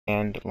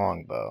and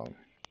longbow.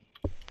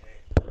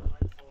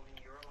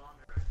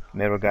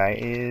 Middle guy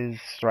is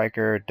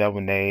striker, double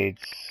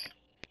nades,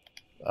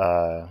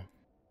 what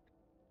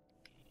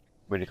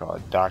do you call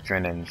it?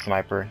 Doctrine and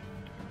sniper.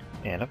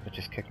 And it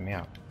just kicked me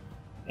out.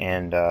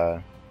 And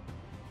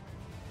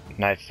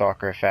Night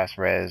Stalker, fast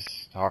res,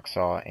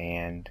 hawksaw,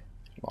 and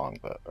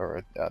longbow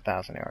or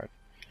 1,000 yard.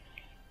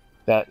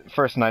 That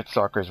first Night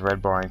Stalker is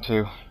red barring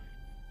too.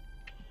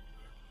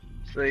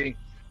 See,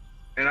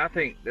 and I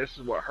think this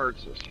is what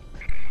hurts us.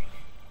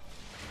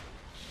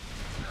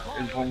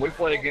 Is when we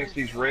play against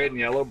these red and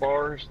yellow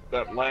bars,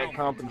 that lag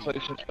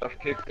compensation stuff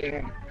kicks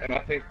in, and I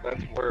think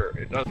that's where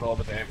it does all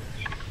the damage.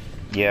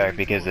 Yeah,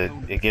 because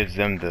it gives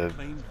them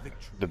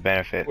the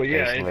benefit. Well,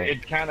 yeah, basically.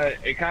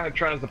 it kind of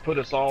tries to put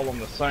us all on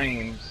the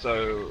same,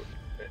 so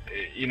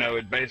you know,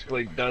 it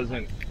basically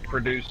doesn't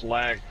produce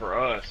lag for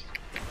us.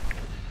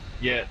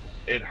 Yet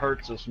it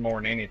hurts us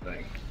more than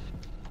anything.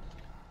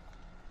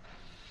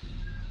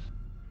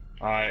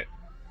 All right,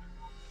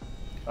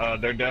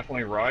 they're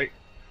definitely right.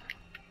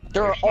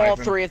 They're all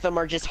three of them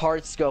are just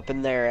hard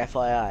scoping there,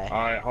 FYI.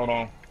 Alright, hold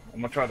on.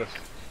 I'm gonna try this.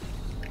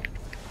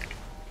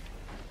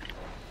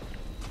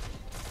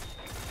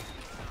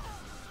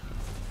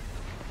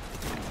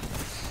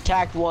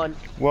 Tagged one.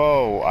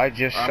 Whoa, I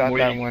just shot weak.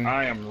 that one.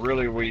 I am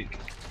really weak.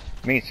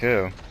 Me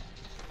too.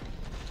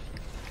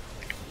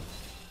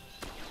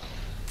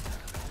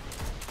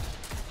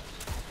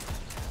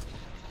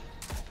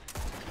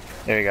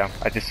 There you go.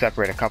 I just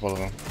separated a couple of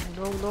them.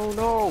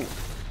 No.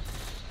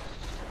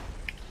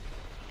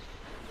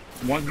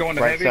 One's going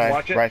to Right heavy, side,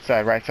 watch it. right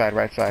side, right side,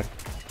 right side.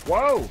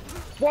 Whoa!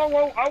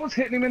 I was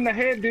hitting him in the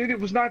head, dude. It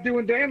was not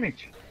doing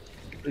damage.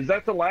 Is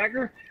that the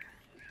lagger?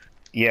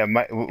 Yeah,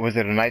 was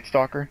it a Night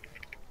Stalker?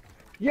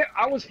 Yeah,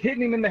 I was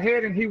hitting him in the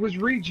head and he was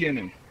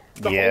regenning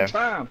the whole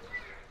time.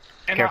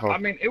 And I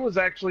mean, it was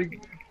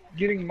actually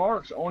getting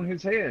marks on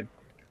his head.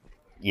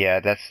 Yeah,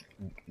 that's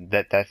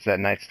that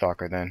Night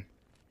Stalker then.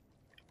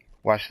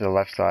 Watch the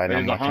left side.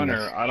 There's I'm a watching hunter.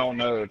 this. I don't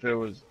know if it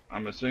was.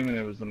 I'm assuming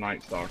it was the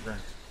Night Stalker.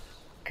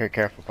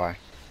 Careful, Pi.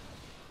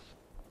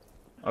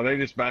 Are they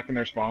just back in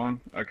their spawn?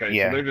 Okay,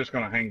 Yeah. so they're just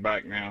gonna hang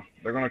back now.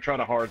 They're gonna try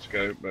to hard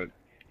scope, but.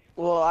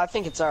 Well, I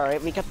think it's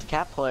alright. We got the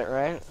cap point,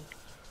 right?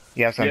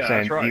 Yeah, that's what I'm saying.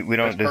 That's right. We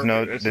don't.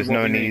 That's There's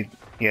no need.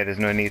 Yeah, there's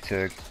no need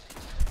to.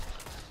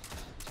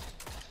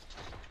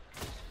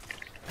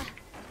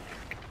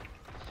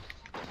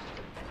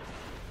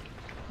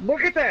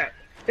 Look at that!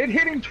 It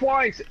hit him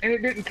twice and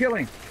it didn't kill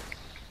him.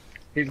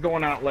 He's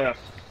going out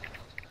left.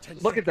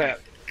 Look at that.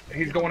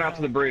 He's going out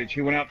to the bridge.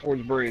 He went out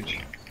towards the bridge.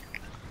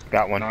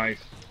 Got one. Nice.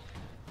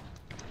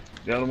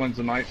 The other one's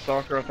the Night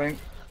Stalker, I think.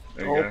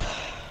 There you go.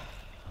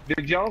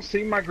 Did y'all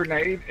see my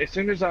grenade? As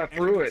soon as I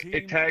threw it,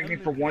 it tagged me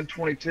for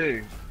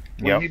 122.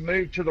 When he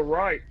moved to the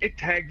right, it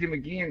tagged him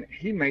again.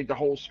 He made the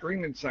whole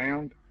screaming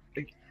sound.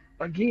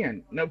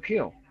 Again, no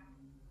kill.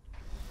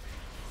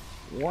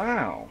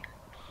 Wow.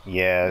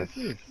 Yeah. This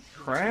is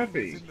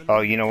crappy.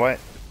 Oh, you know what?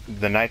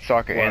 The Night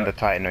Stalker and the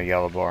Titan are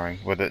yellow barring.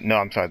 No,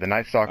 I'm sorry. The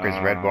Night Stalker is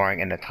red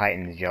barring and the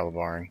Titan is yellow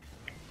barring.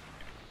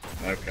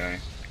 Okay.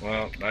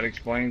 Well, that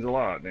explains a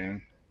lot,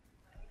 then.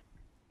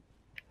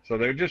 So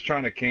they're just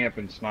trying to camp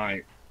and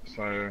snipe.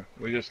 So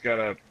we just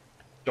gotta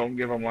don't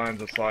give them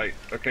lines of sight.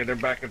 Okay, they're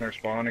back in their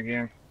spawn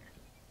again.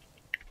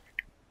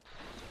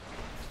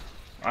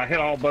 I hit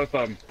both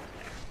of them.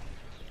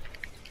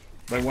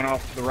 They went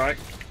off to the right.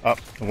 Up.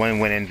 One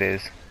went in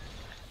Viz.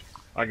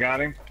 I got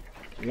him.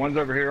 One's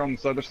over here on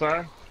this other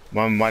side.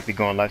 One might be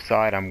going left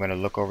side. I'm gonna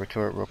look over to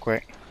it real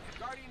quick.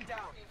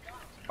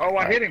 Oh,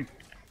 I hit him.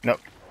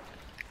 Nope.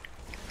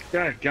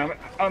 God damn it.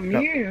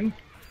 Immune.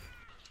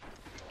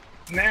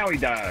 Now he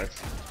dies.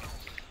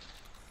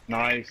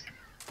 Nice.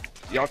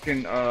 Y'all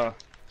can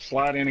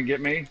slide in and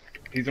get me.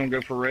 He's gonna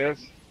go for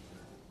res.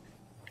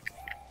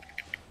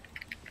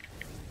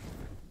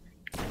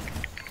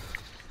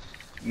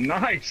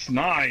 Nice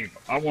snipe.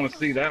 I want to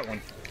see that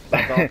one.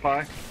 Back off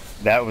high.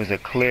 That was a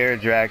clear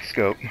drag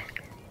scope.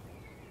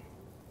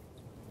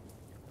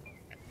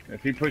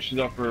 If he pushes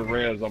up for a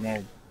res, I'm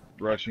gonna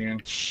rush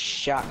in.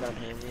 Shotgun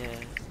him, yeah.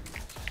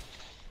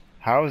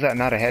 How is that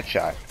not a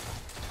headshot?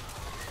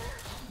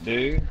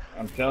 Dude,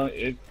 I'm telling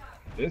you,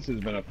 this has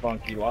been a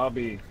funky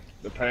lobby.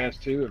 The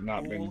past two have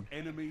not been.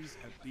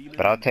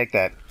 But I'll take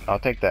that. I'll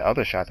take that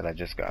other shot that I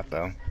just got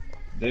though.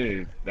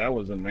 Dude, that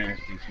was a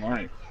nasty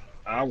snipe.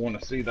 I want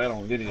to see that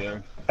on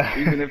video.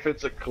 Even if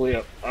it's a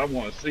clip, I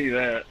want to see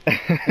that.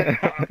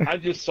 I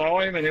just saw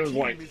him and it was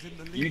like,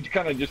 you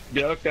kind of just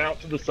ducked out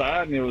to the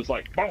side and it was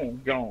like,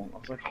 boom, gone. I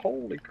was like,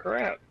 holy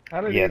crap.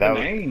 How did he even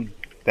aim?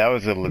 That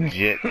was a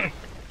legit,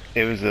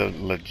 it was a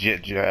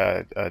legit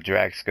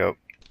drag scope.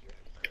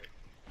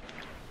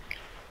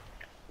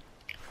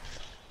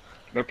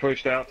 They're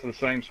pushed out to the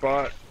same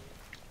spot.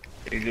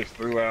 He just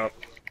threw out.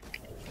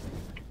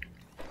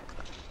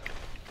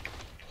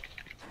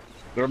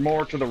 They're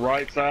more to the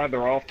right side.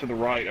 They're off to the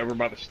right over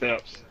by the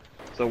steps.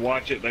 So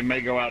watch it. They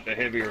may go out to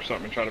heavy or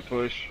something and try to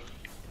push.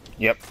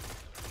 Yep.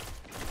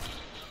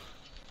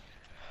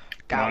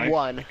 Got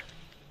one.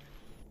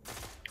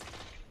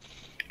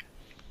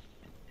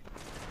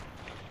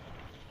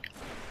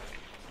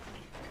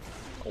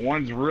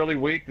 One's really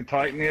weak, the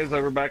Titan is,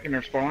 over back in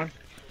their spawn.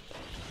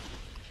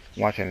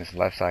 Watching this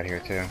left side here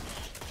too.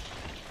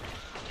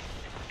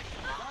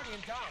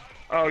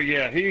 Oh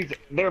yeah,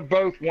 they're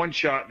both one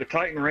shot. The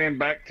Titan ran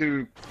back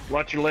to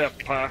watch your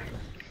left, Pie.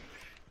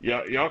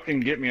 Yeah, y'all can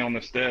get me on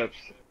the steps.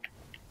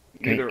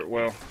 Either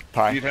well,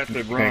 Pie, you'd have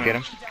to you run. gonna get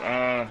him?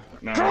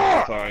 No,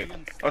 that's alright.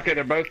 Okay,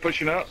 they're both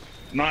pushing up.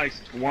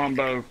 Nice,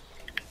 wombo.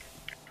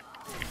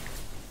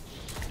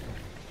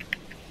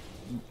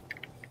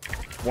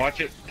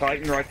 Watch it,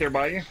 Titan right there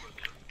by you.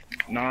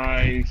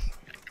 Nice.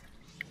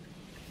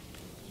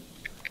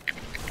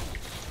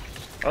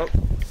 Oh,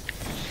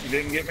 you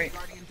didn't get me?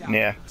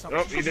 Yeah.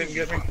 Oh, you didn't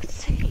get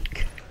me?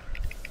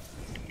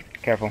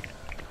 Careful.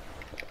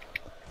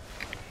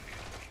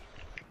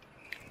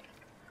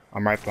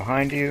 I'm right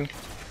behind you.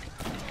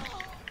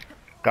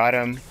 Got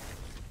him.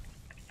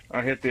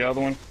 I hit the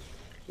other one.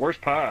 Where's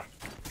Pie?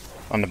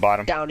 On the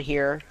bottom. Down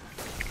here.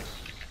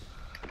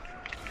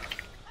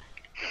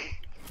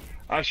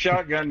 I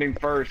shotgunned him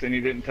first and he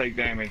didn't take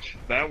damage.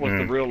 That was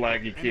the real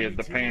laggy kid,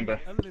 the panda.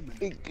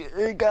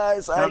 Hey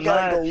guys, I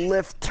gotta go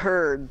lift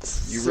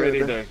turds. You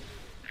ready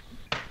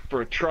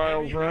for a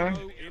trials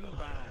run?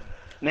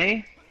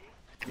 Me?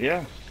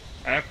 Yeah.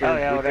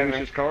 After we finish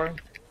this card?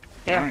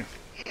 Yeah. Nice.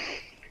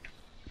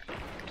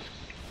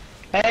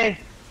 Hey,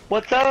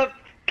 what's up,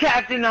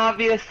 Captain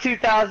Obvious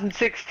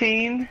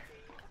 2016?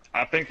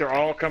 I think they're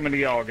all coming to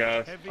y'all,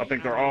 guys. I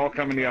think they're all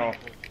coming to y'all.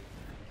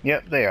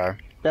 Yep, they are.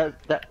 That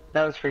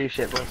was free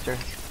shit, Blister.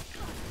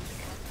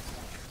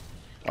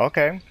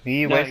 Okay,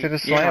 he No, wasted a you're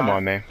slam not.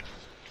 on me.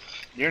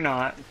 You're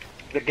not.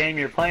 The game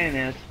you're playing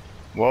is.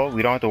 Well,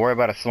 we don't have to worry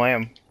about a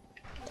slam.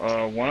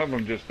 One of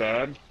them just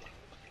died.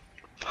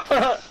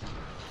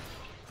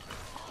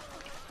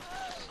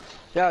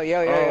 Yo,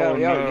 yo, yo, Oh,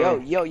 yo, no.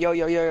 yo, yo, yo,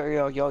 yo, yo,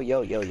 yo, yo,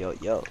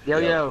 yo, yo,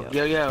 yo,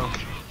 yo, Yo.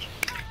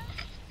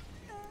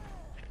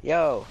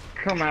 yo,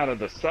 Come out of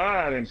the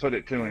side and put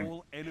it to him.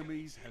 All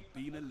enemies have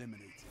been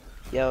eliminated.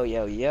 yo,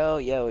 yo, yo,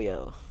 yo,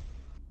 yo.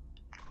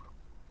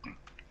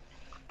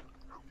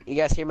 You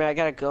guys hear me? I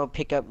gotta go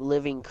pick up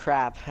living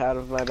crap out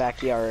of my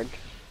backyard.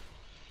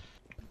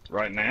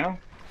 Right now?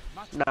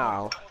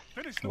 No,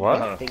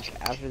 What? I think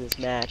after this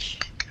match.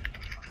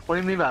 What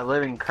do you mean by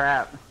living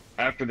crap?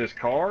 After this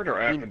card or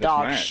I after mean, this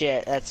dog match?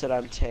 shit, that's what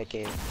I'm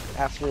taking.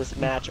 After this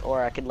match,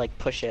 or I can like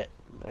push it.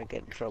 I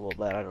get in trouble,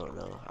 but I don't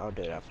know. I'll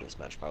do it after this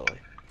match probably.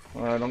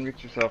 Well, don't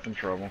get yourself in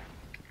trouble.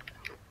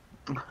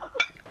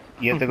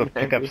 You have to go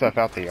pick up stuff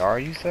out the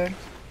yard, you said?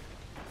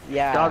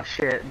 Yeah. Dog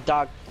shit.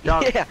 Dog.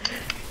 Dog. Yeah.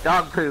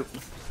 Dog poop.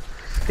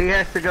 He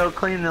has to go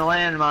clean the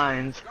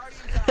landmines.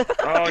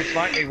 Oh, he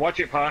sniped me. Watch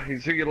it, Pie.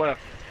 He's to your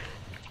left.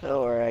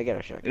 Don't worry, I got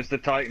a shot. It's the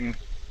Titan.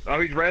 Oh,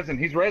 he's resin.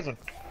 He's resin.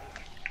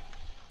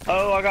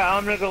 Oh, I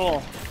got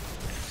omnigable.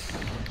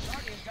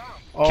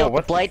 Oh, Killed the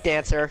what? Blade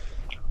Dancer.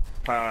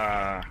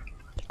 Pie.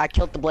 I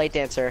killed the Blade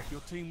Dancer. Your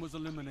team was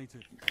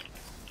eliminated.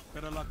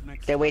 Better luck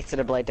next They wasted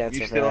a Blade Dancer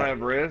You for still that.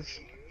 have res?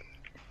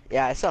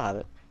 Yeah, I still have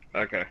it.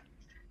 Okay.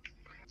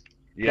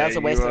 That was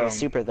a waste of you, a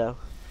super though.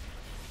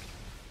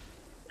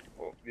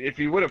 if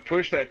you would have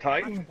pushed that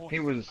Titan, he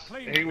was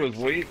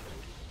weak.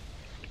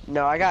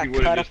 No, I you got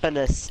would've cut just- up in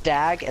a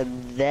stag,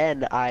 and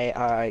then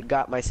I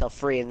got myself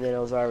free, and then it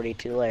was already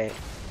too late.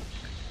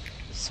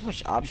 There's so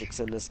much objects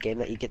in this game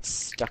that you get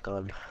stuck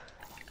on.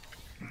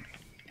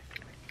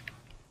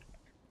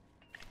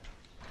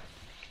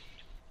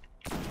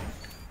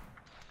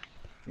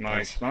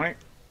 Nice snipe.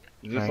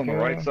 Is this Thank on the you.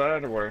 right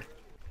side or where?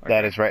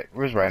 That is right.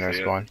 Where's right in our see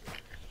it. spawn?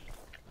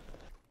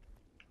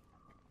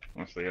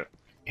 I see it.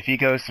 If he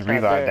goes to There-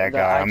 revive that guy,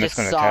 I I'm just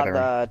gonna saw tether him.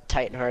 the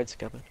Titan hard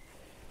scoping.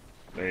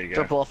 There you go.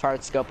 Triple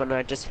hard scope, and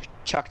I just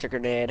chucked a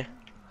grenade.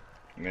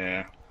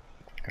 Yeah.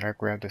 Can I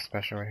grab this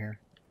special right here?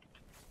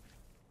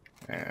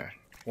 Yeah.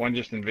 One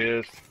just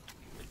invis.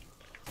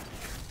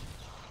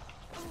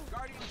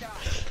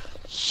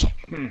 Shit.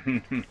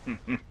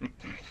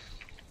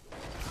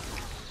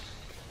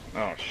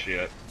 Oh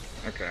shit.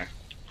 Okay.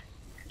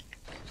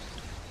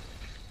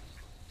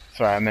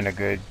 Sorry, I'm in a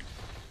good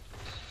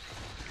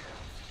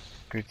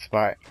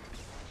spot.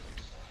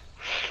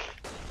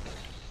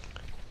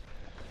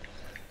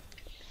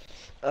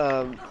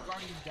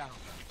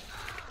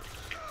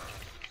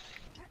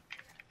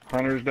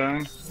 Hunter's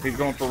done. He's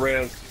going for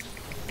res.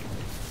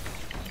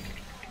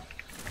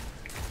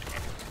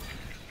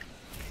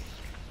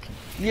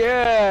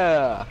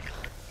 Yeah.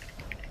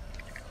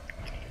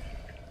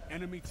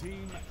 Enemy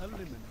team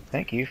eliminated.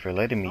 Thank you for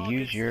letting me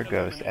use your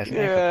ghost as an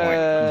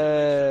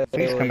anchor point.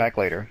 Please come back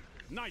later.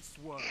 Nice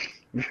work.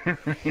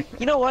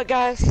 You know what,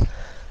 guys?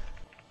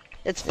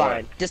 It's What?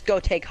 fine. Just go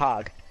take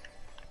Hog.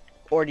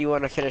 Or do you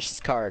want to finish this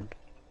card?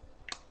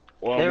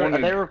 Well,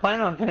 They were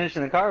planning on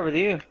finishing the car with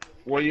you.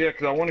 well, yeah,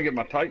 because I want to get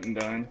my Titan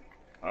done.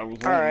 I was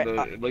Alright,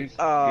 wanting to at least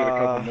get a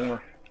couple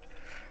more.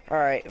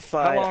 Alright,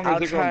 fine. How long I'll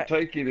is it try. going to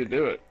take you to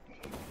do it?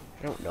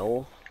 I don't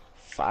know.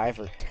 5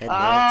 or 10 minutes.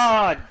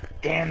 Oh,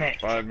 damn it.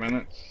 5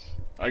 minutes?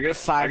 I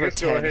guess. 5 I or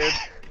guess go 10.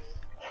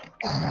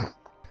 ahead.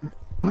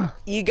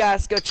 You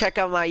guys go check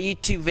out my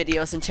YouTube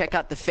videos and check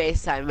out the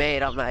face I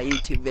made on my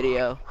YouTube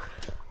video.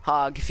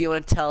 Hog, if you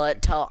want to tell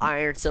it, tell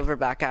Iron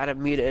Silverback I had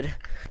him muted,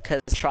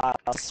 because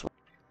trials.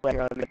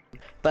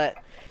 But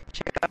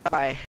check out my